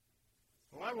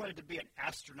I wanted to be an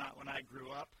astronaut when I grew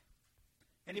up.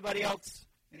 Anybody else?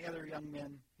 Any other young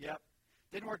men? Yep.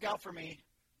 Didn't work out for me.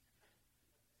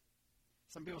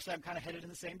 Some people say I'm kind of headed in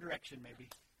the same direction, maybe.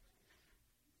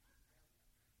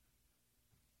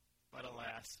 But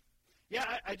alas. Yeah,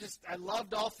 I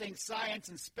loved all things science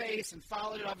and space and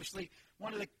followed it. Obviously,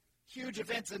 one of the huge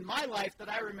events in my life that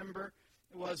I remember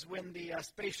was when the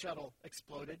space shuttle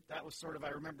exploded. That was sort of, I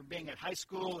remember being at high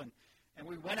school, and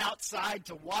we went outside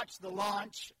to watch the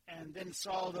launch and then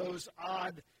saw those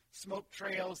odd smoke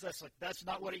trails. That's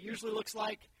not what it usually looks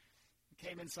like.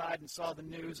 Came inside and saw the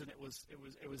news, and it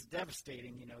was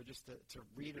devastating, just to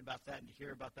read about that and to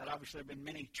hear about that. Obviously, there have been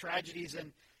many tragedies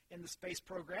in the space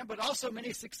program, but also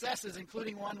many successes,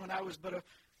 including one when I was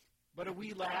but a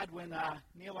wee lad when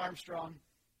Neil Armstrong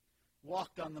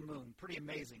walked on the moon. Pretty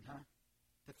amazing, huh?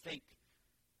 To think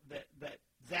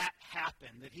that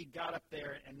happened, that he got up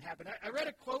there and happened. I read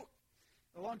a quote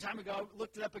a long time ago. I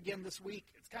looked it up again this week.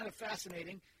 It's kind of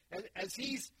fascinating. As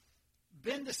he's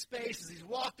been to space, as he's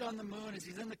walked on the moon, as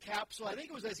he's in the capsule, I think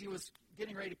it was as he was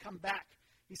getting ready to come back,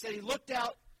 he said he looked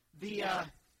out the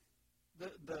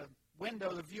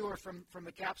window, the viewer from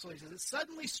the capsule. He says, it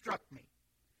suddenly struck me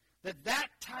that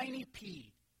tiny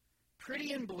pea,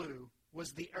 pretty and blue,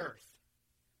 was the Earth.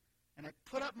 And I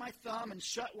put up my thumb and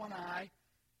shut one eye,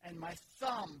 and my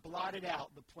thumb blotted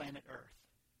out the planet Earth.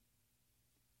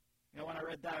 When I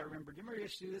read that, I remember, do you remember you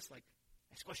used to do this? Like,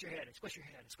 I squish your head, I squish your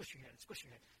head, I squish your head, I squish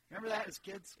your head. Remember that as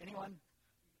kids? Anyone?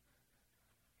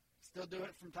 Still do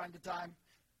it from time to time?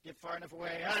 Get far enough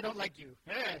away. I don't like you.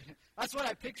 That's what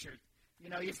I pictured.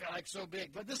 You feel like so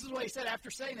big. But this is what he said after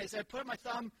saying this. He said, I put up my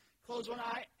thumb, closed one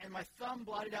eye, and my thumb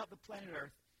blotted out the planet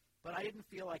Earth. But I didn't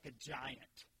feel like a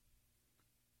giant.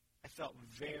 I felt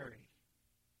very,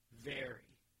 very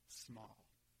small.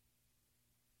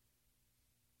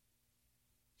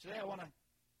 Today I want to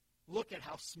look at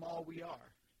how small we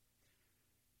are.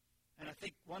 And I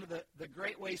think one of the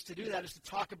great ways to do that is to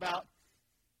talk about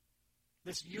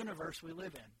this universe we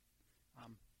live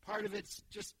in. Part of it's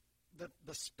just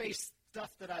the space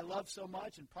stuff that I love so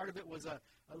much, and part of it was a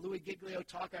Louis Giglio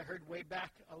talk I heard way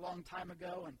back a long time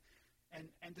ago,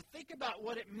 and to think about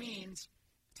what it means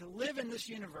to live in this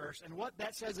universe and what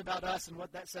that says about us and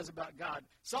what that says about God.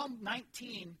 Psalm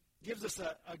 19 gives us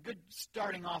a good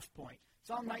starting off point.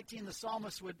 Psalm 19, the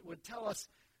psalmist would tell us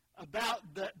about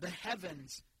the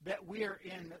heavens that we're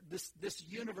in, this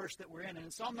universe that we're in. And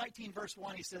in Psalm 19, verse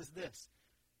 1, he says this,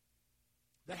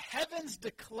 the heavens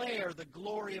declare the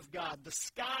glory of God. The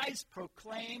skies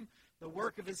proclaim the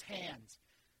work of his hands.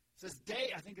 It says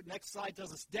I think the next slide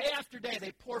tells us, day after day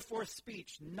they pour forth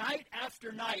speech. Night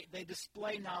after night they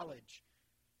display knowledge.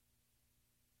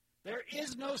 There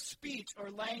is no speech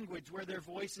or language where their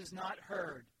voice is not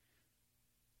heard.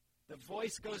 The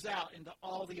voice goes out into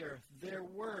all the earth, their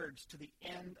words to the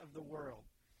end of the world.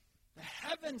 The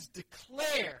heavens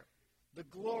declare the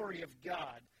glory of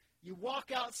God. You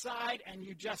walk outside and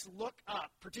you just look up,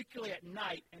 particularly at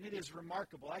night, and it is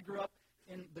remarkable. I grew up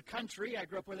in the country. I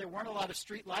grew up where there weren't a lot of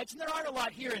street lights, and there aren't a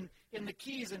lot here in the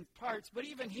Keys and parts, but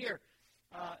even here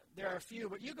there are a few.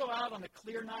 But you go out on a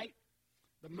clear night,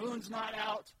 the moon's not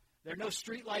out, there are no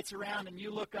street lights around, and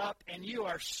you look up and you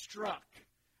are struck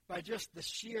by just the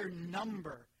sheer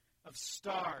number of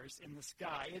stars in the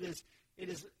sky. It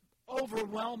is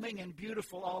overwhelming and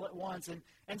beautiful all at once.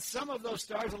 And some of those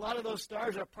stars, a lot of those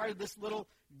stars are part of this little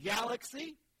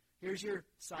galaxy. Here's your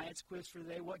science quiz for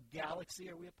today. What galaxy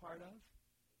are we a part of?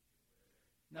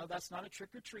 No, that's not a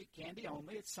trick-or-treat candy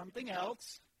only. It's something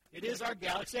else. It is our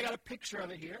galaxy. I got a picture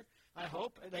of it here. I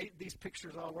hope these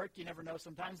pictures all work. You never know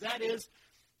sometimes. That is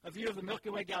a view of the Milky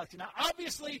Way galaxy. Now,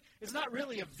 obviously, it's not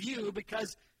really a view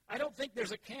because I don't think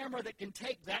there's a camera that can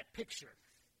take that picture.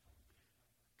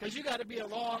 Because you got to be a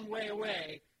long way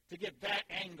away to get that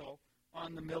angle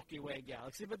on the Milky Way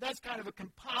galaxy. But that's kind of a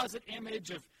composite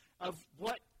image of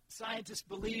what scientists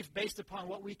believe based upon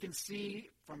what we can see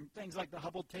from things like the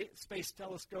Hubble Space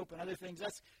Telescope and other things.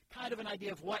 That's kind of an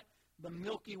idea of what the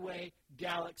Milky Way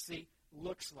galaxy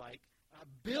looks like.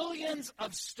 Billions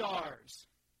of stars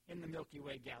in the Milky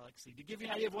Way galaxy. To give you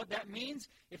an idea of what that means,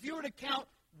 if you were to count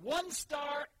one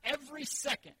star every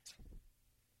second,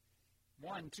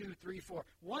 1, 2, 3, 4,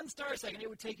 one star a second, it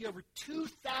would take you over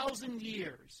 2,000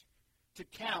 years to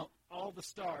count all the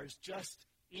stars just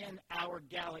in our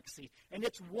galaxy. And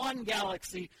it's one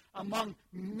galaxy among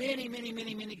many, many,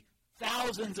 many, many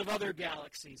thousands of other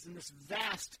galaxies in this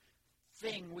vast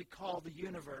thing we call the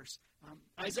universe.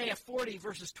 Isaiah 40,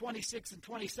 verses 26 and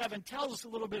 27 tells us a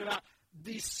little bit about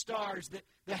these stars,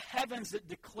 the heavens that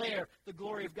declare the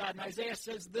glory of God. And Isaiah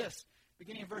says this,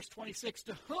 beginning in verse 26,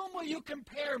 to whom will you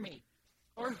compare me?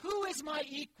 Or who is my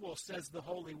equal, says the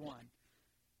Holy One?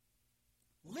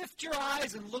 Lift your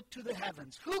eyes and look to the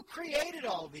heavens. Who created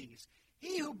all these?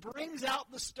 He who brings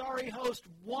out the starry host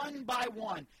one by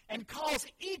one and calls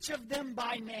each of them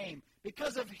by name.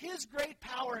 Because of his great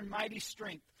power and mighty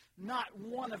strength, not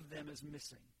one of them is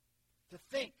missing. To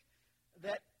think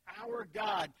that our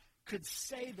God could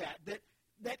say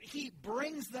that he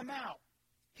brings them out.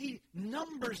 He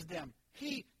numbers them.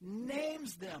 He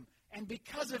names them. And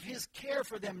because of his care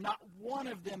for them, not one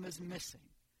of them is missing.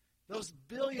 Those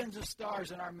billions of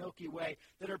stars in our Milky Way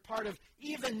that are part of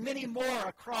even many more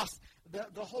across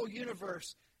the whole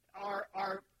universe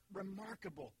are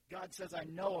remarkable. God says, I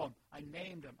know them, I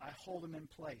named them, I hold them in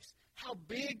place. How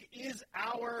big is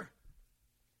our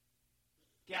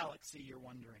galaxy, you're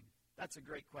wondering? That's a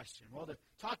great question. Well, to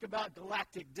talk about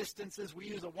galactic distances, we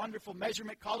use a wonderful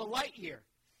measurement called a light year.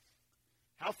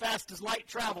 How fast does light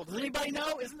travel? Does anybody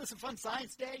know? Isn't this a fun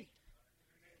science day?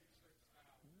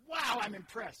 Wow, I'm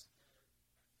impressed.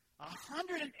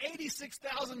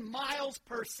 186,000 miles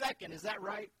per second. Is that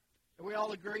right? Do we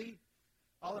all agree?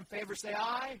 All in favor say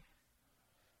aye.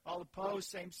 All opposed,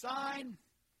 same sign.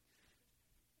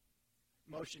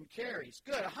 Motion carries.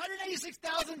 Good.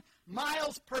 186,000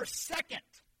 miles per second.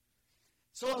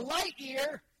 So a light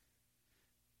year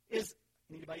is,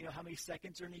 anybody know how many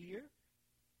seconds are in a year?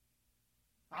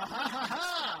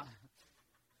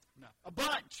 No, a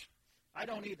bunch. I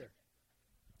don't either.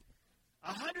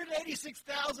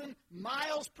 186,000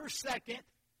 miles per second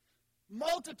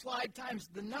multiplied times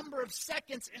the number of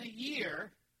seconds in a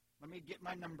year, let me get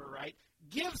my number right,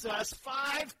 gives us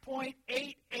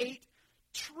 5.88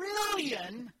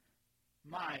 trillion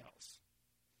miles.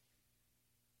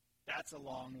 That's a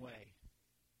long way.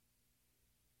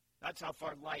 That's how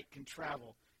far light can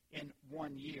travel in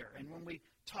 1 year. And when we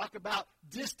talk about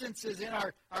distances in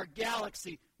our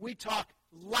galaxy, we talk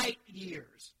light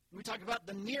years. When we talk about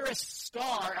the nearest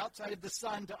star outside of the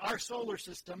sun to our solar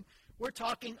system, we're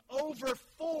talking over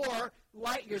 4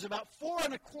 light years, about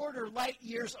 4.25 light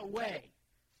years away.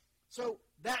 So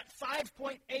that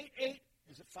 5.88,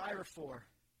 is it 5 or 4?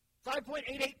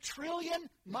 5.88 trillion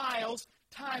miles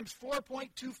times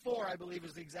 4.24, I believe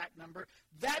is the exact number.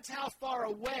 That's how far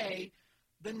away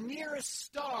the nearest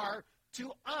star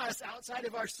to us outside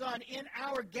of our sun in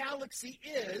our galaxy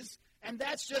is, and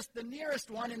that's just the nearest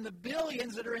one in the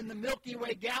billions that are in the Milky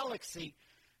Way galaxy.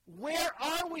 Where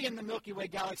are we in the Milky Way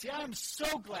galaxy? I am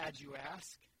so glad you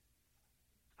ask.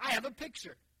 I have a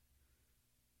picture.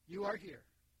 You are here.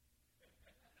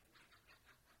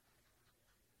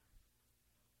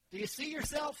 Do you see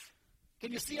yourself?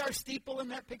 Can you see our steeple in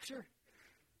that picture?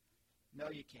 No,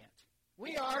 you can't.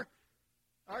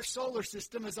 Our solar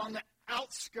system is on the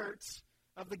outskirts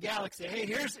of the galaxy. Hey,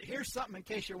 here's something in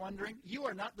case you're wondering. You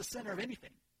are not the center of anything.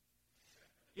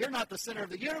 You're not the center of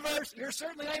the universe. You're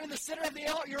certainly not even the center of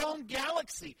your own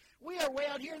galaxy. We are way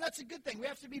out here, and that's a good thing. We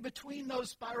have to be between those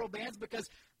spiral bands because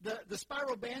the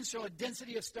spiral bands show a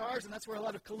density of stars, and that's where a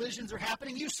lot of collisions are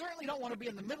happening. You certainly don't want to be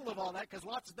in the middle of all that because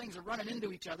lots of things are running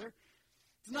into each other.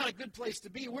 It's not a good place to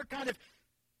be. We're kind of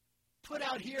put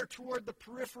out here toward the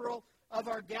peripheral of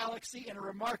our galaxy in a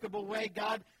remarkable way.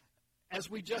 God, as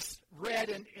we just read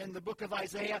in the book of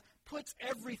Isaiah, puts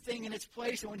everything in its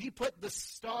place. And when he put the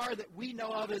star that we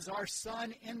know of as our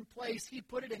sun in place, he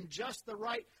put it in just the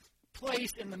right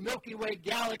place in the Milky Way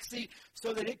galaxy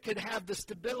so that it could have the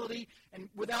stability and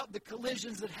without the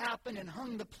collisions that happen, and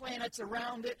hung the planets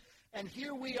around it. And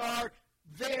here we are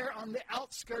there on the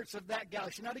outskirts of that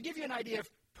galaxy. Now, to give you an idea of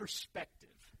perspective,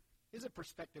 isn't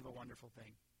perspective a wonderful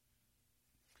thing?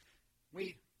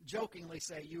 We jokingly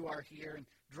say you are here and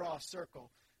draw a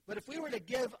circle. But if we were to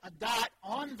give a dot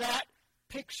on that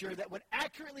picture that would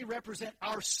accurately represent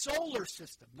our solar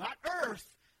system, not Earth,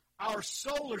 our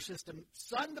solar system,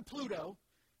 Sun to Pluto,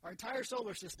 our entire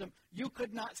solar system, you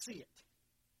could not see it.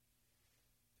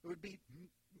 It would be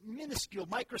minuscule,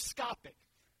 microscopic.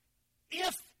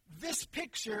 If this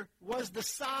picture was the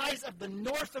size of the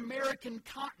North American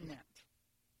continent,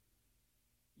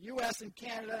 U.S. and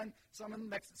Canada and some in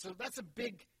Mexico, so that's a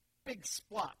big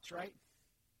splotch, right?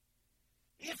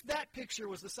 If that picture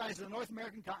was the size of the North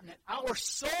American continent, our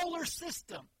solar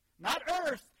system, not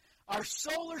Earth, our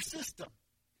solar system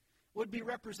would be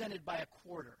represented by a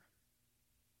quarter.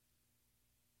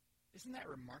 Isn't that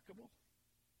remarkable?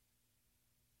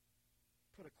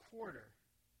 Put a quarter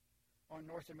on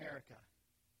North America,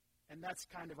 and that's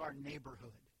kind of our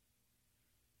neighborhood.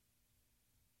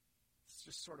 It's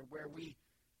just sort of where we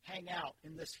hang out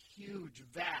in this huge,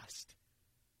 vast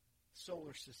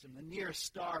solar system, the nearest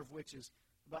star of which is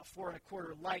about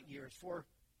 4.25 light years,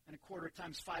 4.25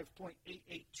 times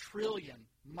 5.88 trillion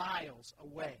miles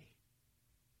away.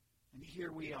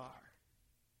 here we are,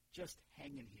 just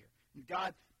hanging here. And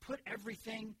God put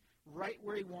everything right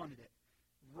where he wanted it,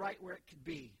 right where it could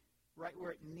be, right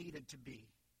where it needed to be.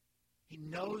 He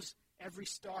knows every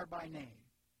star by name,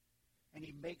 and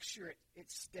he makes sure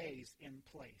it stays in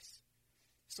place.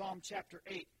 Psalm chapter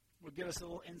 8 will give us a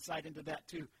little insight into that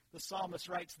too. The psalmist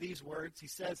writes these words. He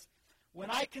says, when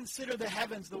I consider the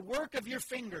heavens, the work of your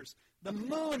fingers, the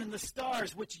moon and the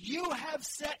stars, which you have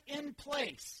set in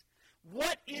place,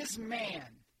 what is man?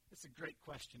 That's a great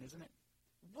question, isn't it?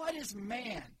 What is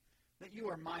man that you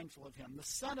are mindful of him? The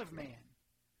Son of Man,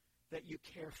 that you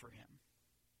care for him.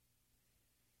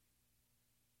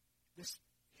 This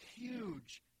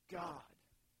huge God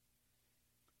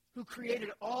who created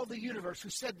all the universe, who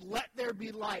said, let there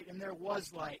be light, and there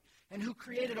was light, and who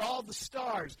created all the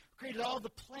stars, created all the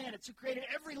planets, who created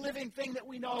every living thing that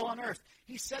we know on earth.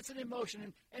 He sets it in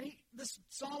motion. And this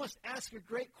psalmist asks a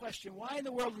great question. Why in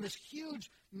the world, in this huge,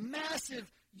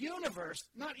 massive universe,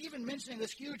 not even mentioning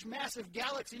this huge, massive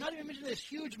galaxy, not even mentioning this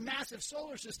huge, massive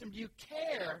solar system, do you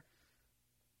care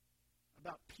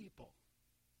about people,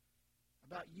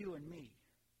 about you and me?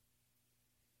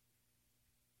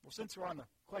 Well, since we're on the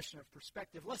question of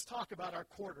perspective, let's talk about our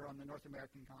quarter on the North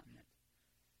American continent,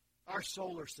 our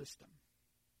solar system.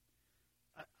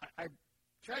 I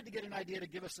tried to get an idea to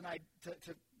give us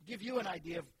to give you an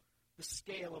idea of the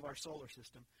scale of our solar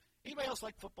system. Anybody else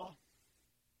like football?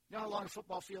 You know how long a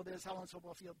football field is? How long is a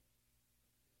football field?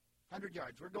 100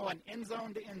 yards. We're going end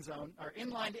zone to end zone, or in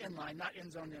line to end line, not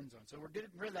end zone to end zone. So we're getting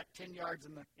rid of that 10 yards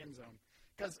in the end zone,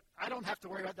 because I don't have to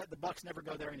worry about that. The Bucs never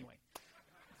go there anyway.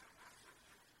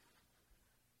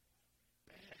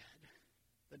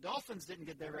 The Dolphins didn't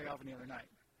get there very often the other night.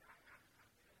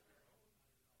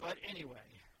 But anyway.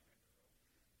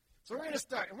 So we're going to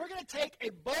start. And we're going to take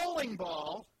a bowling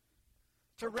ball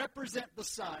to represent the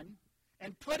sun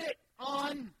and put it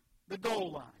on the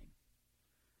goal line.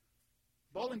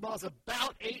 Bowling ball is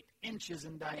about 8 inches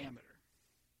in diameter.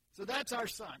 So that's our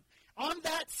sun. On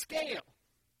that scale,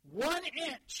 1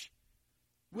 inch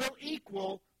will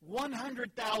equal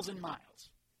 100,000 miles.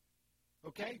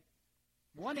 Okay?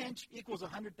 1 inch equals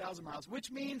 100,000 miles,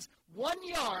 which means 1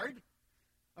 yard,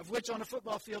 of which on a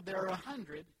football field there are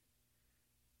 100,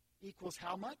 equals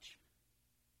how much?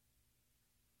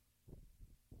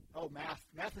 Oh, math.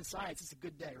 Math and science is a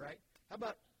good day, right? How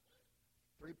about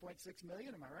 3.6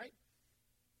 million? Am I right?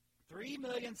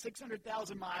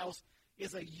 3,600,000 miles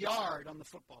is a yard on the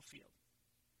football field.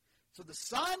 So the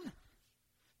sun,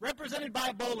 represented by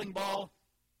a bowling ball,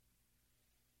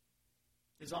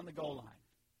 is on the goal line.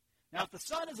 Now, if the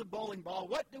sun is a bowling ball,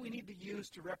 what do we need to use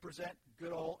to represent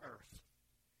good old Earth?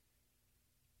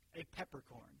 A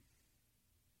peppercorn.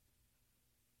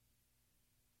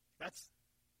 That's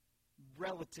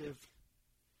relative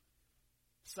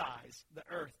size, the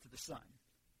Earth to the sun.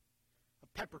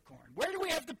 A peppercorn. Where do we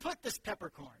have to put this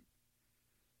peppercorn?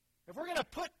 If we're going to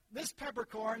put this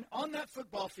peppercorn on that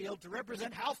football field to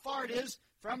represent how far it is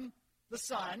from the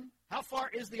sun, how far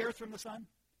is the Earth from the sun?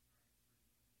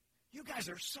 You guys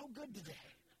are so good today.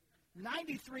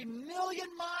 93 million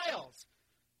miles.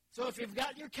 So if you've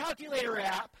got your calculator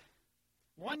app,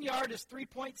 1 yard is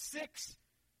 3.6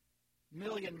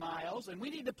 million miles, and we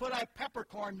need to put our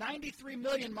peppercorn 93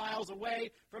 million miles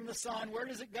away from the sun. Where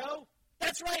does it go?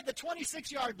 That's right, the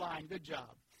 26-yard line. Good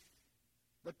job.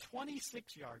 The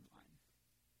 26-yard line.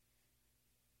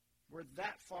 We're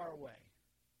that far away.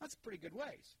 That's pretty good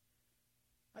ways.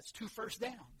 That's 2 first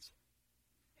downs.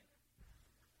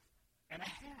 And a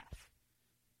half.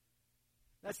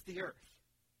 That's the Earth.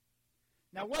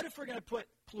 Now, what if we're going to put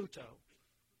Pluto?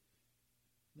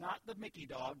 Not the Mickey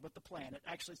dog, but the planet.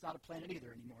 Actually, it's not a planet either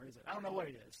anymore, is it? I don't know what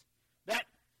it is. That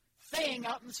thing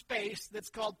out in space that's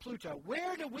called Pluto.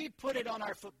 Where do we put it on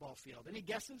our football field? Any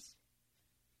guesses?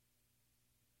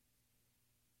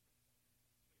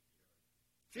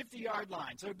 50-yard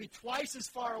line. So it would be twice as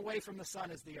far away from the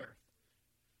sun as the Earth.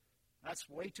 That's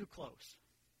way too close.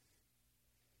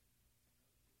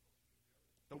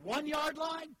 The 1 yard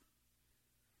line,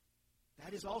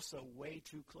 that is also way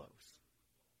too close.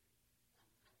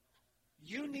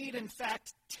 You need, in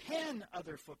fact, 10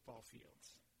 other football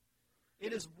fields.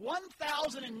 It is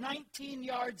 1,019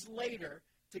 yards later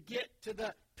to get to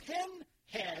the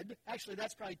pinhead. Actually,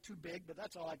 that's probably too big, but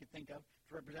that's all I could think of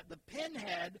to represent. The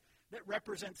pinhead that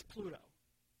represents Pluto.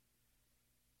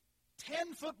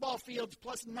 10 football fields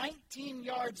plus 19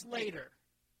 yards later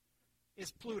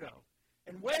is Pluto.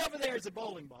 And way over there is a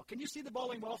bowling ball. Can you see the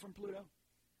bowling ball from Pluto?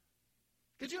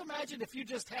 Could you imagine if you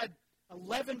just had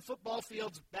 11 football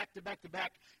fields back to back to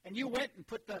back, and you went and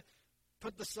put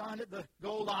the sun at the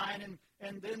goal line,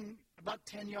 and then about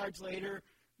 10 yards later,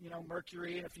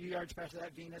 Mercury, and a few yards past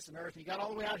that, Venus and Earth. And you got all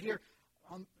the way out here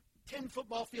on 10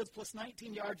 football fields plus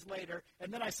 19 yards later.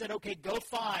 And then I said, okay, go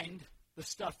find the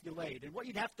stuff you laid. And what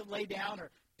you'd have to lay down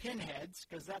are pinheads,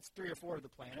 because that's 3 or 4 of the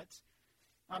planets.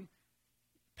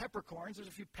 Peppercorns. There's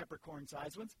a few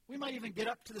peppercorn-sized ones. We might even get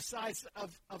up to the size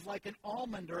of like an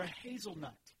almond or a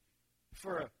hazelnut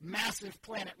for a massive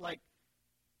planet like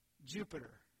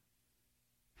Jupiter.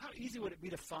 How easy would it be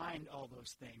to find all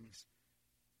those things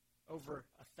over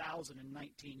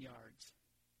 1,019 yards?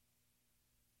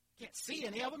 Can't see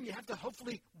any of them. You have to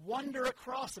hopefully wander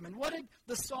across them. And what did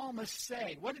the psalmist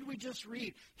say? What did we just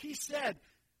read? He said,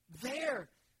 there,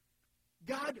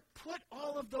 God put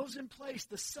all of those in place.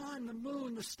 The sun, the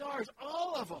moon, the stars,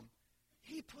 all of them.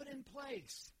 He put in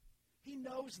place. He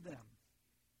knows them.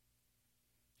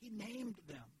 He named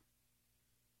them.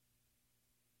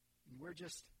 And we're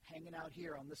just hanging out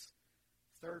here on this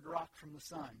third rock from the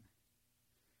sun,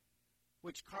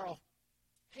 which Carl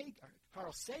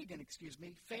Sagan,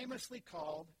 famously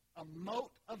called a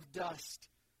mote of dust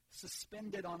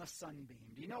suspended on a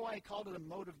sunbeam. Do you know why he called it a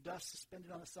mote of dust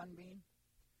suspended on a sunbeam?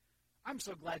 I'm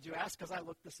so glad you asked, because I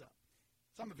looked this up.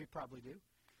 Some of you probably do.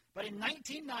 But in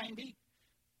 1990,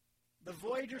 the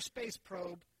Voyager space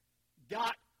probe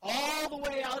got all the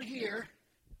way out here,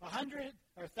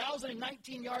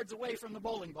 1,019 yards away from the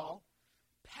bowling ball,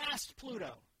 past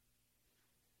Pluto.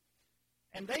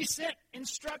 And they sent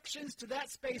instructions to that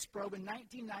space probe in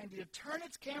 1990 to turn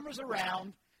its cameras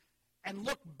around and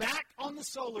look back on the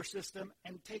solar system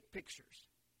and take pictures,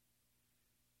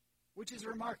 which is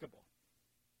remarkable.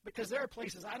 Because there are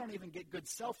places I don't even get good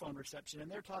cell phone reception,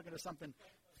 and they're talking to something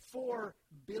 4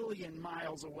 billion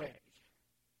miles away.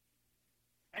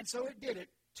 And so it did. It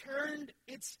turned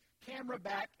its camera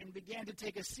back and began to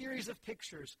take a series of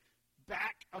pictures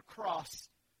back across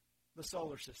the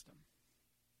solar system.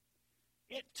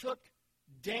 It took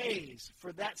days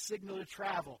for that signal to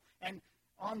travel. And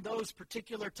on those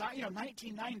particular times,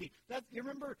 1990, you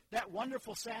remember that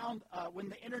wonderful sound when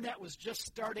the internet was just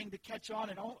starting to catch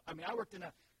on? I worked in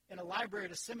a library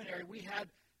at a seminary. We had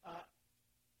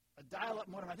a dial-up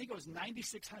modem. I think it was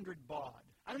 9600 baud.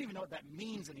 I don't even know what that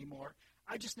means anymore.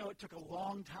 I just know it took a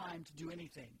long time to do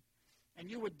anything. And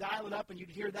you would dial it up, and you'd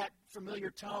hear that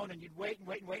familiar tone, and you'd wait and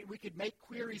wait and wait. We could make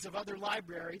queries of other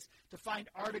libraries to find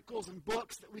articles and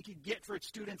books that we could get for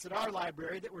students at our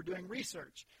library that were doing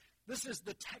research. This is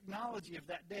the technology of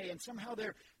that day, and somehow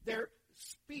they're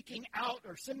speaking out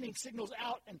or sending signals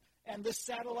out, and this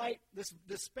satellite, this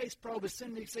space probe is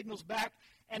sending signals back,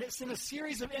 and it's in a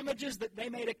series of images that they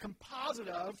made a composite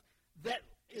of. That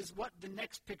is what the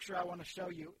next picture I want to show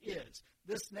you is.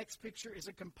 This next picture is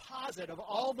a composite of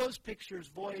all those pictures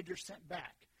Voyager sent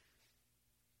back.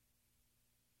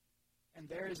 And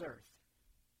there is Earth.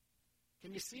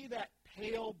 Can you see that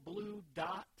pale blue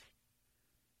dot?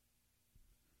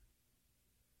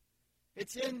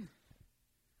 It's in,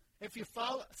 if you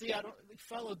follow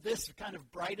this kind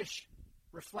of brightish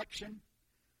reflection,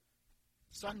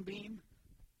 sunbeam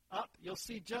up, you'll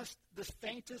see just the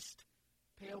faintest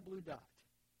pale blue dot.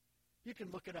 You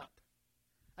can look it up.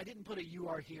 I didn't put a "you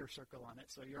are here" circle on it,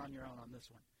 so you're on your own on this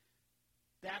one.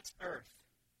 That's Earth.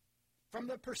 From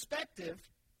the perspective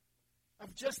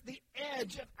of just the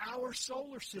edge of our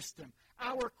solar system,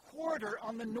 our quarter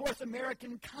on the North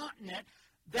American continent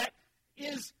that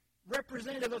is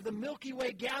representative of the Milky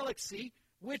Way galaxy,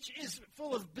 which is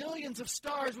full of billions of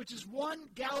stars, which is one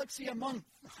galaxy among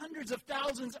hundreds of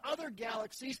thousands of other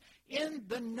galaxies in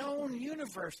the known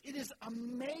universe. It is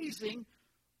amazing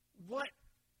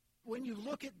when you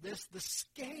look at this, the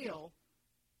scale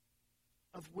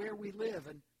of where we live,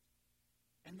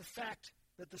 and the fact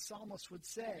that the psalmist would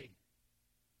say,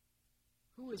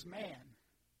 "Who is man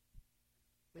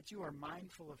that you are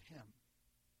mindful of him?"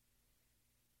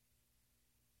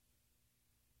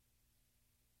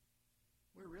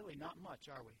 We're really not much,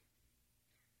 are we?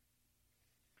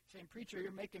 Saying, "Preacher,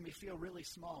 you're making me feel really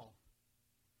small."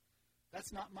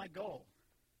 That's not my goal.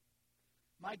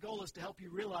 My goal is to help you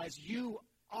realize you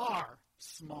are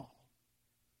small.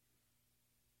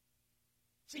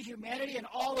 See, humanity in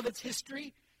all of its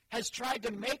history has tried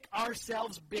to make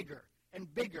ourselves bigger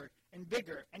and bigger and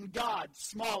bigger, and God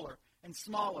smaller and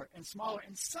smaller and smaller.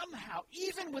 And somehow,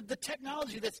 even with the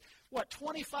technology that's,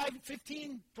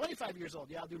 25 years old.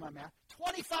 Yeah, I'll do my math.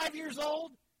 25 years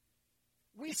old,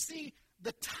 we see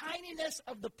the tininess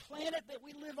of the planet that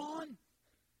we live on.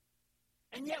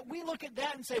 And yet we look at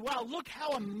that and say, wow, look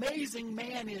how amazing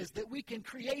man is that we can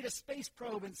create a space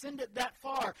probe and send it that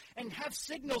far and have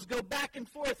signals go back and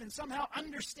forth and somehow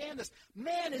understand this.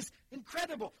 Man is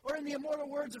incredible. Or in the immortal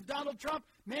words of Donald Trump,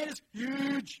 man is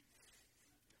huge.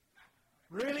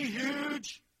 Really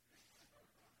huge.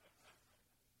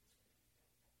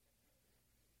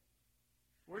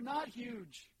 We're not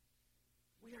huge.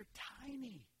 We are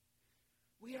tiny.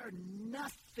 We are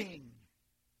nothing.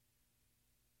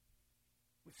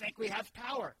 We think we have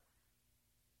power.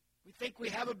 We think we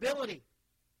have ability.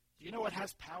 Do you know what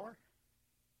has power?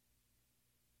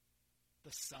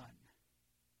 The sun.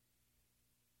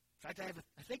 In fact,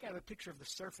 I think I have a picture of the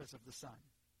surface of the sun.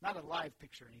 Not a live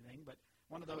picture or anything, but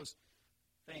one of those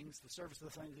things, the surface of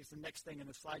the sun is the next thing in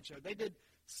the slideshow. They did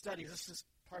studies. This is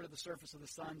part of the surface of the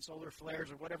sun, solar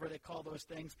flares or whatever they call those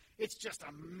things. It's just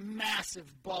a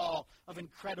massive ball of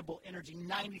incredible energy,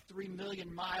 93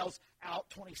 million miles out,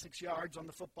 26 yards on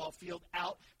the football field,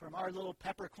 out from our little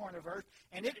peppercorn of Earth.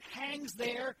 And it hangs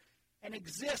there and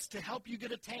exists to help you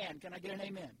get a tan. Can I get an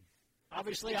amen?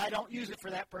 Obviously, I don't use it for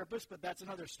that purpose, but that's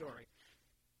another story.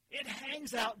 It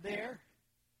hangs out there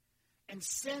and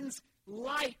sends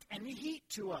light and heat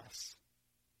to us.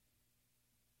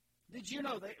 Did you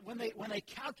know that when they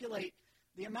calculate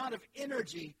the amount of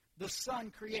energy the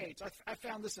sun creates, I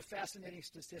found this a fascinating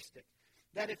statistic,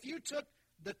 that if you took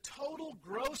the total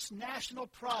gross national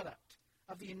product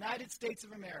of the United States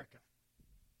of America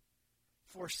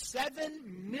for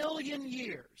 7 million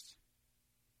years,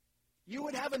 you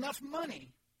would have enough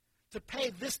money to pay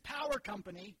this power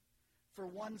company for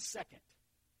 1 second.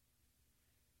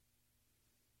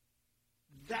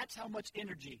 That's how much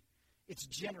energy it's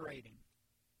generating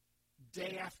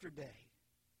day after day,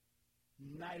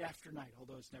 night after night,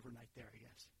 although it's never night there, I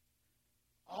guess.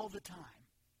 All the time.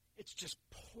 It's just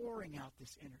pouring out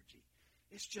this energy.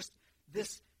 It's just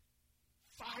this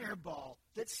fireball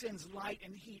that sends light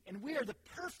and heat. And we are the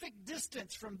perfect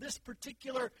distance from this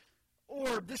particular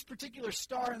orb, this particular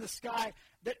star in the sky,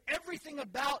 that everything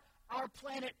about our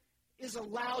planet is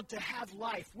allowed to have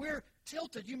life. We're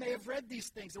tilted. You may have read these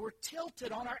things. That we're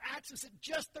tilted on our axis at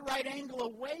just the right angle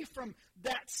away from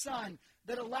that sun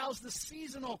that allows the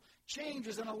seasonal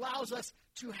changes and allows us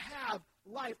to have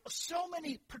life. So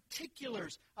many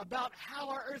particulars about how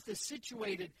our Earth is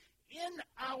situated in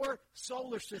our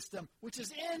solar system, which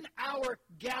is in our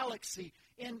galaxy,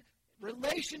 in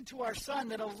relation to our sun,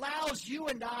 that allows you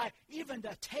and I even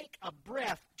to take a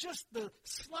breath. Just the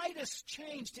slightest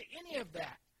change to any of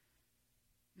that,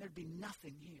 and there'd be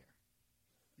nothing here.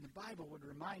 And the Bible would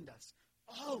remind us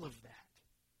all of that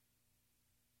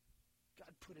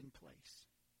God put in place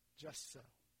just so.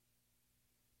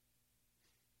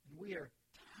 And we are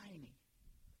tiny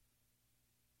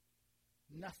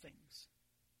nothings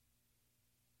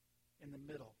in the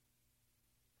middle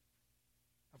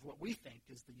of what we think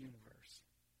is the universe,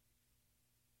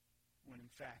 when in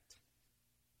fact,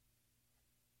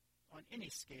 on any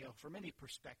scale, from any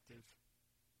perspective,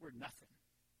 we're nothing.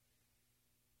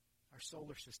 Our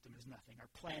solar system is nothing. Our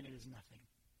planet is nothing.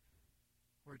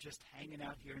 We're just hanging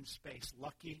out here in space,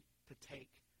 lucky to take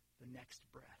the next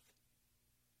breath.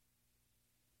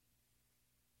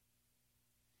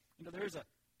 You know, there's a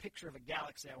picture of a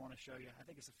galaxy I want to show you. I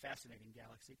think it's a fascinating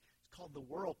galaxy. It's called the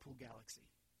Whirlpool Galaxy.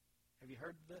 Have you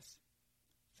heard of this?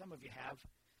 Some of you have,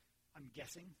 I'm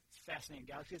guessing. It's a fascinating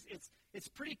galaxy. It's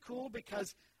pretty cool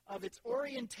because of its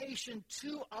orientation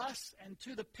to us and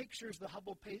to the pictures the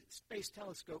Hubble Space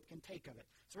Telescope can take of it.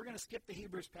 So we're going to skip the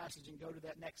Hebrews passage and go to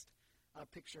that next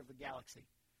picture of the galaxy.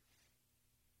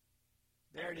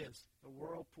 There it is, the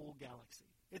Whirlpool Galaxy.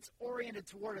 It's oriented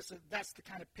toward us, so that's the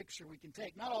kind of picture we can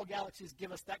take. Not all galaxies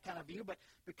give us that kind of view, but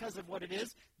because of what it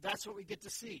is, that's what we get to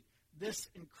see. This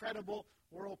incredible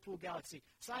Whirlpool Galaxy.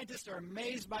 Scientists are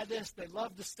amazed by this. They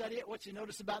love to study it. What you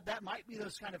notice about that might be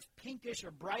those kind of pinkish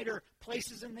or brighter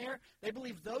places in there. They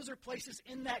believe those are places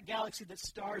in that galaxy that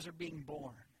stars are being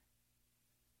born.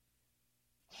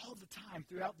 All the time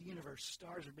throughout the universe,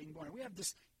 stars are being born. And we have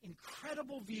this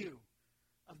incredible view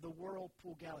of the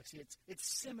Whirlpool Galaxy.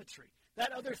 It's symmetry.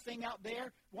 That other thing out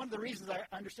there, one of the reasons I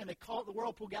understand they call it the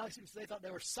Whirlpool Galaxy is they thought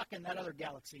they were sucking that other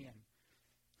galaxy in.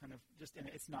 Kind of just in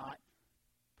it. It's not.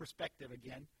 Perspective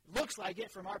again. It looks like it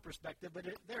from our perspective, but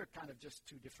they're kind of just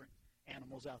two different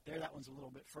animals out there. That one's a little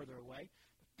bit further away.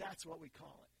 But that's what we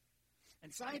call it.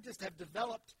 And scientists have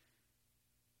developed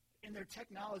in their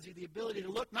technology the ability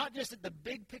to look not just at the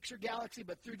big picture galaxy,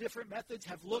 but through different methods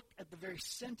have looked at the very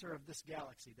center of this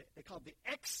galaxy. They call it the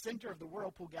X center of the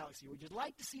Whirlpool Galaxy. Would you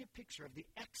like to see a picture of the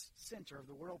X center of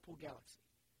the Whirlpool Galaxy?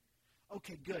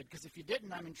 Okay, good, because if you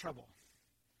didn't, I'm in trouble.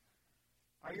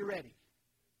 Are you ready?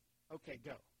 Okay,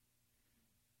 go.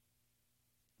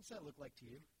 What's that look like to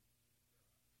you?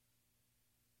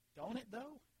 Don't it,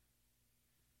 though?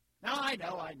 Now, I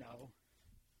know.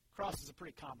 Cross is a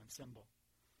pretty common symbol.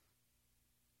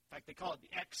 In fact, they call it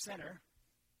the X center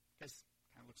because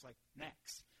it kind of looks like an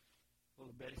X a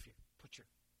little bit if you put your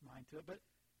mind to it. But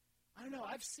I don't know.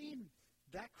 I've seen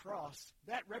that cross,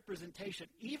 that representation,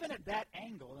 even at that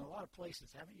angle in a lot of places,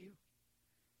 haven't you?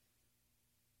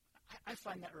 I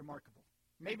find that remarkable.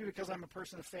 Maybe because I'm a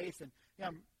person of faith and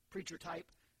I'm preacher type,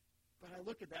 but I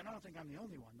look at that and I don't think I'm the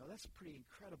only one, though. That's pretty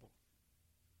incredible.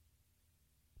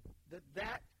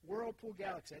 That Whirlpool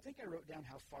Galaxy, I think I wrote down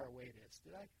how far away it is.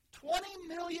 Did I? 20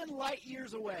 million light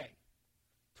years away.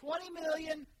 20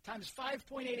 million times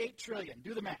 5.88 trillion.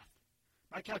 Do the math.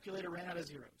 My calculator ran out of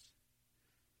zeros.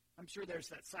 I'm sure there's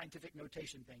that scientific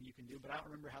notation thing you can do, but I don't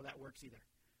remember how that works either.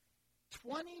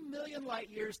 20 million light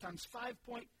years times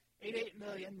 5.88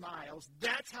 million miles.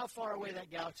 That's how far away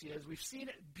that galaxy is. We've seen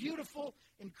it. Beautiful,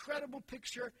 incredible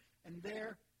picture. And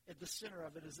there at the center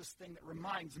of it is this thing that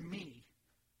reminds me,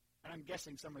 and I'm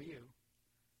guessing some of you,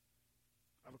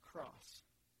 of a cross.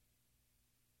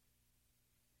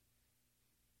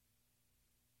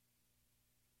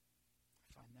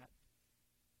 I find that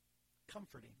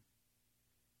comforting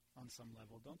on some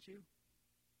level, don't you?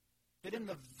 That in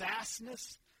the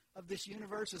vastness of this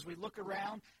universe, as we look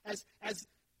around, as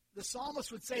the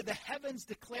psalmist would say, the heavens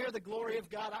declare the glory of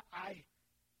God,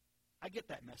 I get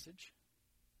that message.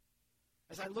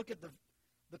 As I look at the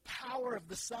power of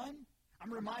the sun,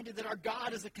 I'm reminded that our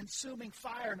God is a consuming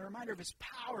fire and a reminder of his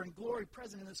power and glory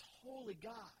present in this holy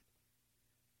God.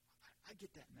 I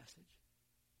get that message.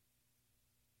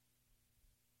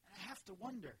 And I have to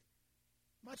wonder,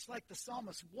 much like the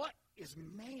psalmist, what is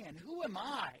man? Who am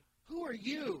I? Who are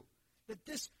you? That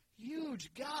this huge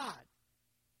God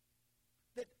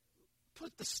that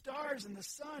put the stars and the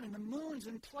sun and the moons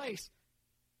in place,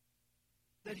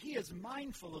 that he is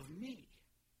mindful of me.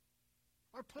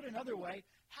 Or put another way,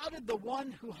 how did the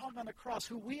one who hung on the cross,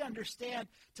 who we understand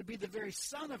to be the very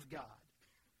Son of God,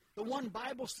 the one the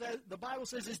Bible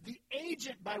says is the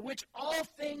agent by which all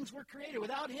things were created.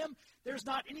 Without him, there's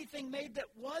not anything made that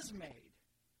was made.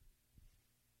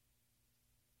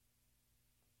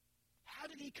 How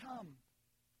did he come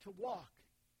to walk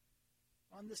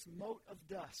on this mote of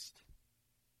dust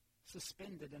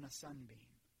suspended in a sunbeam?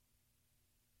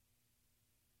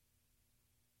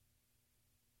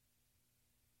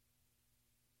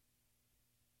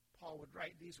 Paul would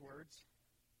write these words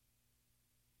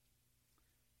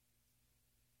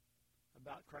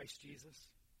about Christ Jesus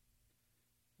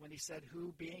when he said,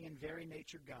 who, being in very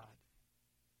nature God,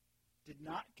 did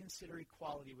not consider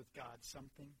equality with God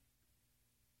something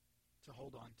to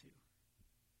hold on to.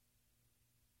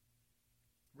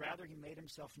 Rather, he made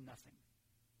himself nothing.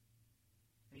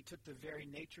 And he took the very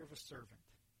nature of a servant,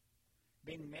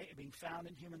 being found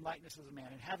in human likeness as a man.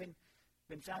 And having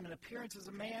been found in appearance as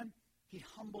a man, he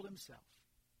humbled himself,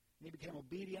 and he became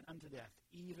obedient unto death,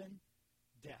 even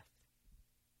death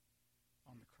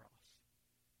on the cross.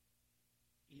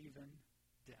 Even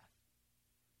death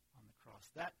on the cross.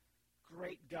 That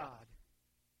great God,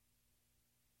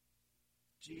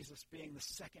 Jesus being the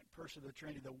second person of the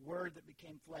Trinity, the Word that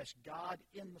became flesh, God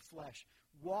in the flesh,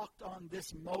 walked on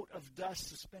this mote of dust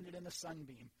suspended in a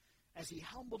sunbeam as he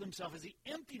humbled himself, as he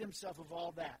emptied himself of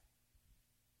all that,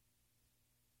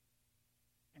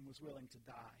 and was willing to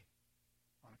die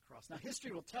on a cross. Now,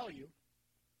 history will tell you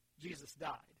Jesus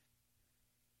died.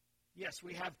 Yes,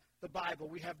 we have the Bible.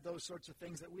 We have those sorts of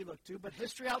things that we look to. But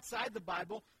history outside the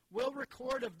Bible will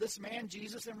record of this man,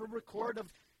 Jesus, and will record of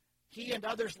he and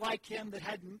others like him that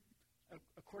had,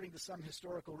 according to some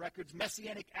historical records,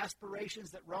 messianic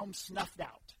aspirations that Rome snuffed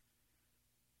out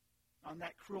on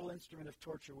that cruel instrument of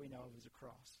torture we know of as a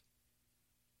cross.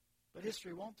 But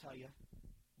history won't tell you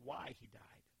why he died.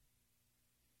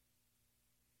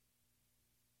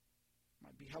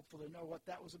 Might be helpful to know what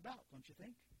that was about, don't you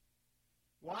think?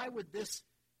 Why would this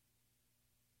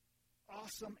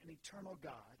awesome and eternal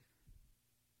God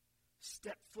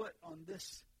step foot on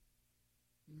this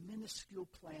minuscule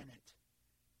planet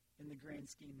in the grand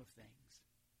scheme of things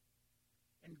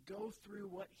and go through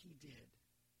what he did?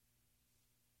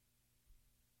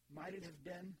 Might it have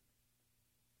been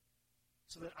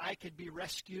so that I could be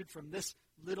rescued from this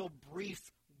little brief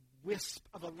wisp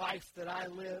of a life that I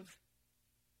live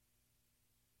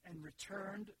and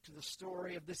returned to the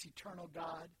story of this eternal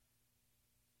God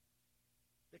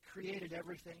that created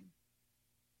everything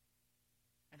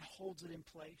and holds it in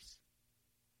place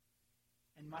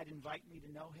and might invite me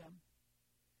to know him?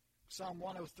 Psalm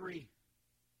 103,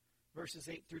 verses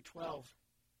 8 through 12,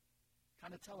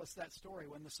 kind of tell us that story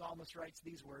when the psalmist writes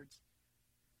these words.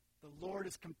 The Lord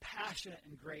is compassionate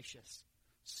and gracious,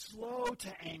 slow to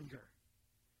anger,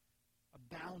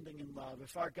 abounding in love.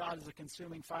 If our God is a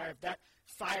consuming fire, if that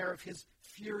fire of his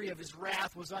fury, of his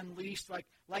wrath was unleashed like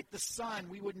the sun,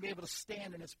 we wouldn't be able to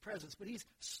stand in his presence. But he's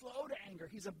slow to anger.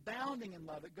 He's abounding in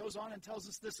love. It goes on and tells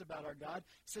us this about our God. It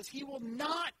says he will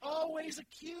not always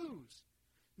accuse,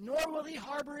 nor will he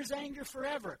harbor his anger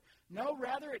forever. No,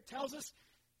 rather it tells us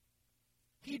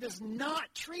he does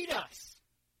not treat us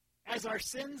as our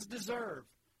sins deserve,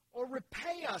 or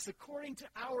repay us according to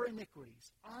our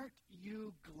iniquities. Aren't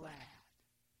you glad?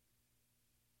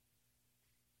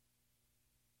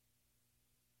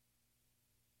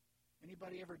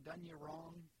 Anybody ever done you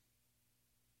wrong?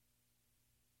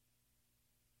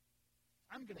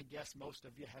 I'm going to guess most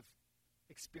of you have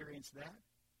experienced that.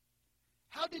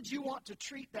 How did you want to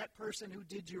treat that person who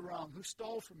did you wrong, who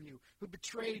stole from you, who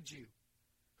betrayed you,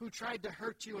 who tried to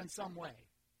hurt you in some way?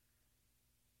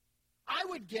 I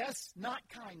would guess not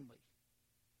kindly.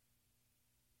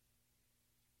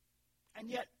 And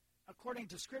yet, according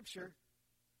to Scripture,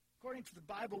 according to the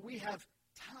Bible, we have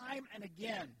time and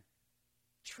again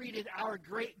treated our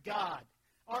great God,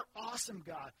 our awesome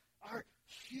God, our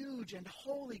huge and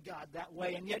holy God that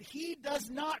way. And yet he does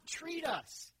not treat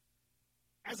us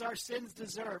as our sins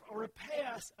deserve or repay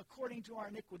us according to our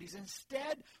iniquities.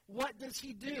 Instead, what does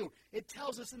he do? It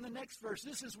tells us in the next verse,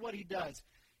 this is what he does.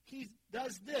 He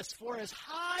does this: for as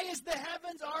high as the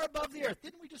heavens are above the earth.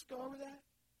 Didn't we just go over that?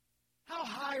 How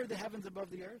high are the heavens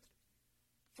above the earth?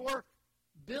 4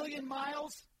 billion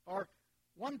miles, or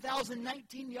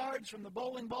 1,019 yards from the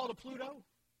bowling ball to Pluto?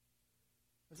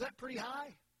 Is that pretty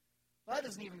high? Well, that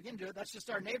doesn't even get into it. That's just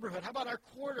our neighborhood. How about our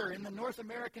quarter in the North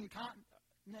American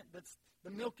continent? That's the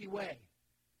Milky Way.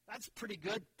 That's pretty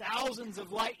good. Thousands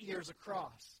of light years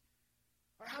across.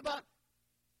 Or how about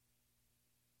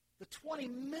the 20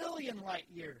 million light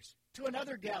years to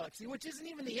another galaxy, which isn't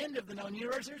even the end of the known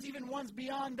universe. There's even ones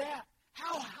beyond that.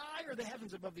 How high are the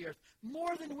heavens above the earth?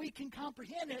 More than we can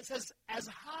comprehend. And it says, as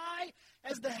high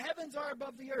as the heavens are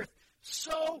above the earth,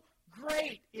 so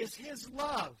great is his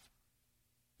love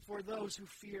for those who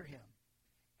fear him.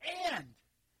 And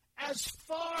as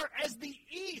far as the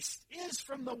east is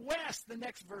from the west, the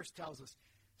next verse tells us,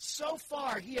 so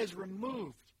far he has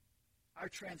removed our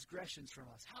transgressions from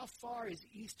us. How far is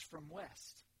east from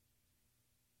west?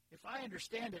 If I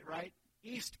understand it right,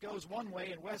 east goes one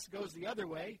way and west goes the other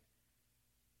way,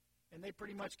 and they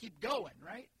pretty much keep going,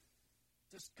 right?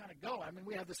 Just kind of go. I mean,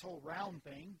 we have this whole round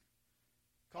thing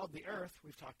called the earth.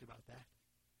 We've talked about that.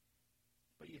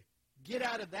 But you get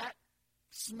out of that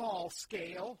small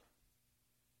scale,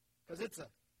 because it's a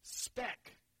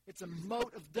speck. It's a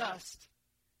mote of dust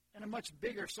in a much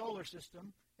bigger solar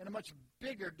system, in a much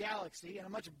bigger galaxy, in a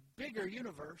much bigger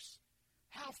universe.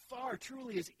 How far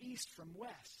truly is east from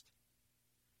west?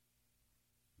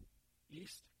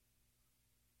 East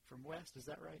from west, is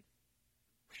that right?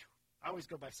 Whew. I always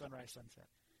go by sunrise, sunset.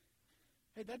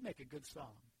 Hey, that'd make a good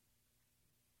song.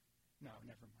 No,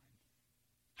 never mind.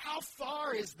 How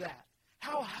far is that?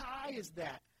 How high is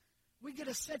that? We get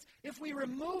a sense. If we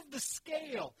remove the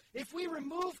scale, if we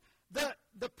remove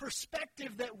the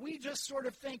perspective that we just sort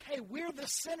of think, hey, we're the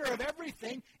center of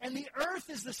everything, and the earth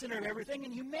is the center of everything,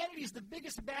 and humanity is the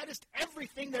biggest, baddest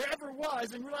everything there ever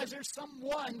was, and realize there's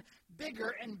someone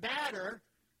bigger and badder,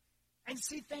 and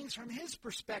see things from his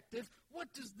perspective, what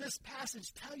does this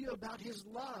passage tell you about his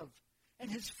love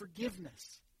and his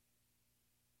forgiveness?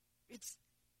 It's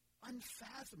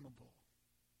unfathomable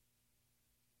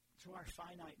to our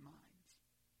finite minds.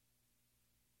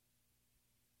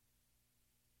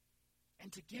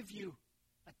 And to give you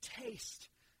a taste,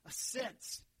 a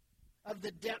sense of the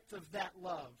depth of that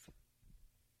love,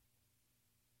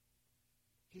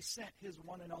 he sent his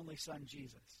one and only Son,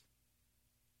 Jesus,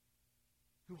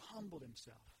 who humbled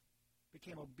himself,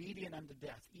 became obedient unto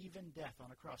death, even death on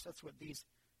a cross. That's what these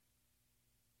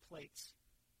plates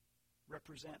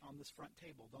represent on this front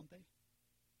table, don't they?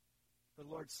 The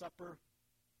Lord's Supper,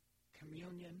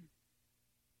 communion,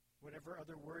 whatever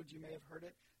other words you may have heard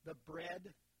it, the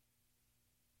bread,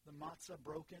 the matzah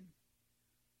broken,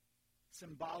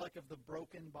 symbolic of the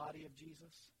broken body of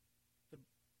Jesus,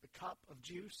 the cup of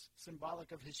juice,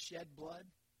 symbolic of his shed blood.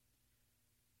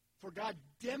 For God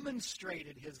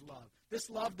demonstrated his love, this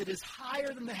love that is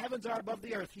higher than the heavens are above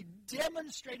the earth. He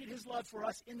demonstrated his love for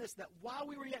us in this, that while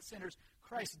we were yet sinners,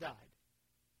 Christ died.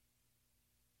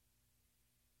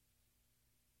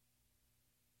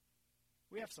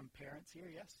 We have some parents here,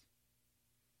 yes?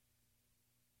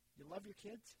 You love your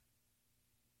kids?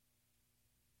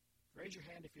 Raise your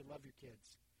hand if you love your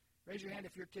kids. Raise your hand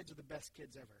if your kids are the best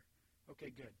kids ever.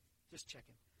 Okay, good. Just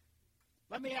checking.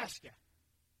 Let me ask you.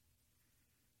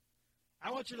 I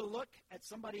want you to look at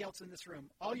somebody else in this room.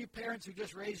 All you parents who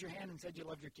just raised your hand and said you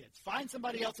love your kids, find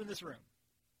somebody else in this room.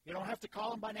 You don't have to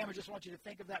call them by name. I just want you to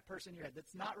think of that person in your head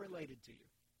that's not related to you.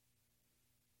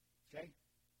 Okay?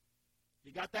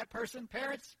 You got that person?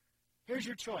 Parents, here's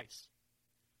your choice.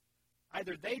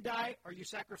 Either they die or you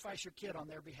sacrifice your kid on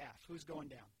their behalf. Who's going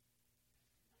down?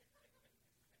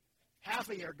 Half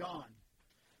of you are gone.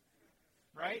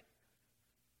 Right?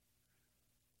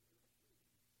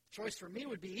 Choice for me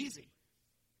would be easy.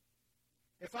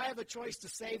 If I have a choice to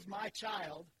save my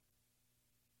child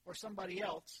or somebody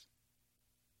else,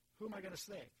 who am I going to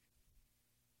save?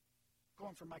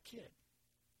 Going for my kid.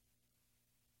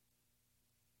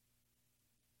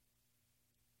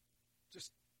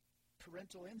 Just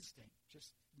parental instinct,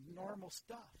 just normal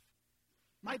stuff.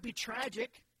 Might be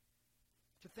tragic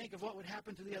to think of what would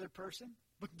happen to the other person,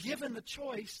 but given the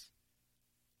choice,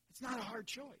 it's not a hard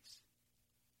choice.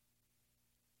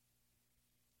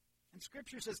 And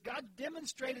Scripture says God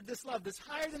demonstrated this love that's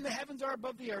higher than the heavens are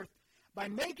above the earth by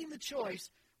making the choice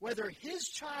whether his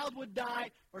child would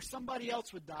die or somebody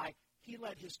else would die. He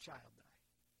let his child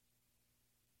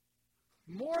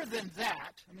die. More than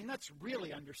that, I mean, that's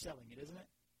really underselling it, isn't it?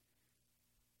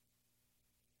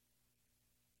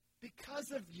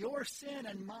 Because of your sin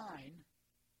and mine,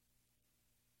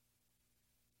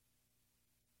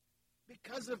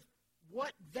 because of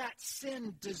what that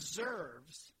sin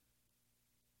deserves,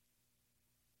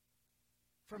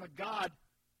 from a God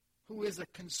who is a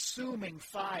consuming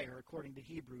fire, according to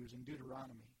Hebrews and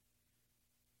Deuteronomy.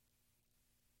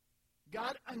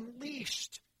 God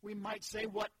unleashed, we might say,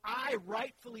 what I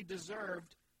rightfully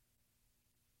deserved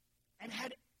and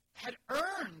had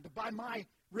earned by my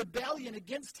rebellion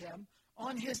against him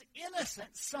on his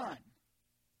innocent son.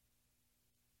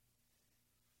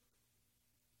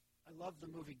 I love the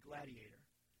movie Gladiator,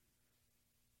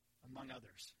 among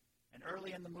others. And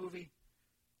early in the movie,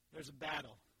 there's a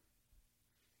battle.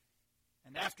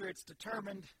 And after it's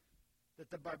determined that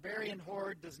the barbarian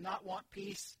horde does not want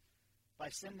peace by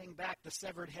sending back the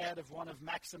severed head of one of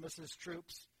Maximus's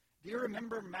troops, do you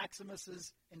remember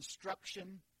Maximus's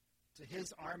instruction to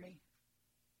his army?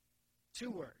 2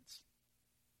 words.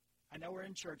 I know we're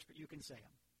in church, but you can say them.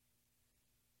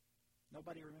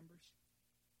 Nobody remembers?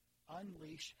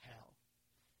 Unleash hell.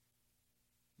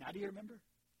 Now do you remember?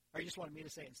 Or you just wanted me to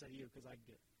say it instead of you because I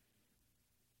get it?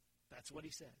 That's what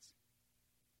he says.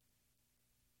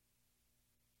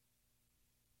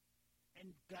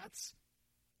 And that's,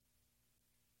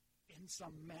 in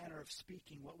some manner of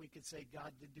speaking, what we could say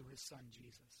God did to his son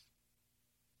Jesus.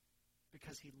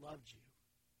 Because he loved you.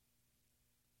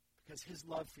 Because his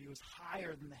love for you is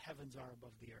higher than the heavens are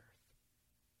above the earth.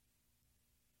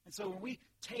 And so when we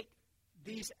take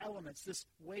these elements, this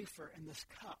wafer and this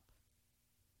cup,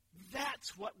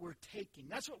 that's what we're taking.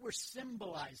 That's what we're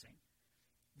symbolizing.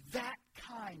 That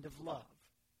kind of love.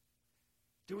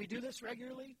 Do we do this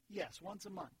regularly? Yes, once a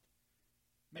month.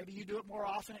 Maybe you do it more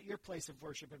often at your place of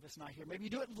worship if it's not here. Maybe you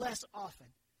do it less often.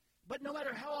 But no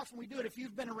matter how often we do it, if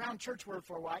you've been around church word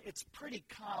for a while, it's pretty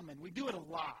common. We do it a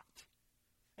lot.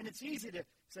 And it's easy to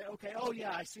say, okay, oh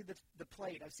yeah, I see the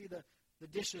plate. I see the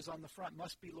dishes on the front.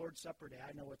 Must be Lord's Supper Day.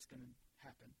 I know what's going to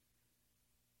happen.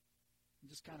 And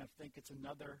just kind of think it's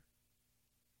another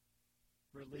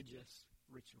religious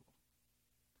ritual.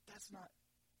 But that's not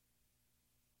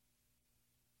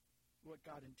what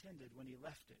God intended when he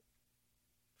left it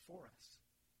for us.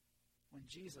 When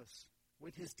Jesus,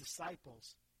 with his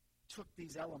disciples, took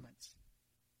these elements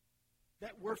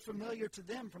that were familiar to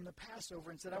them from the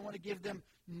Passover and said, I want to give them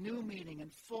new meaning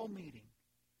and full meaning.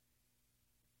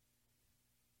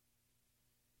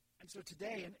 And so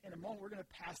today, in a moment, we're going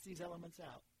to pass these elements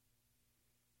out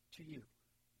to you.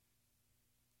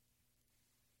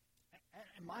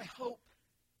 And my hope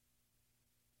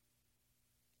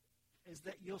is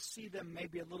that you'll see them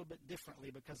maybe a little bit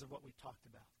differently because of what we talked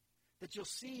about. That you'll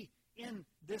see in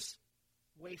this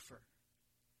wafer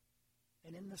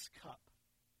and in this cup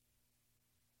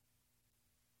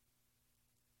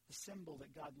the symbol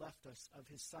that God left us of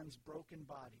his son's broken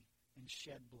body and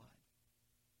shed blood.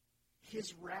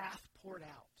 His wrath poured out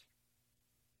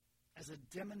as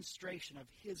a demonstration of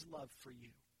his love for you.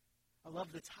 A love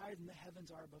that's higher than the heavens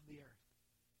are above the earth.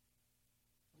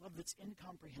 A love that's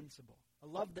incomprehensible. A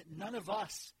love that none of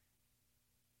us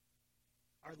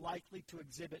are likely to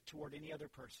exhibit toward any other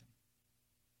person.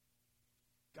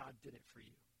 God did it for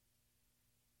you.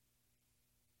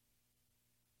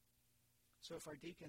 So if our deacons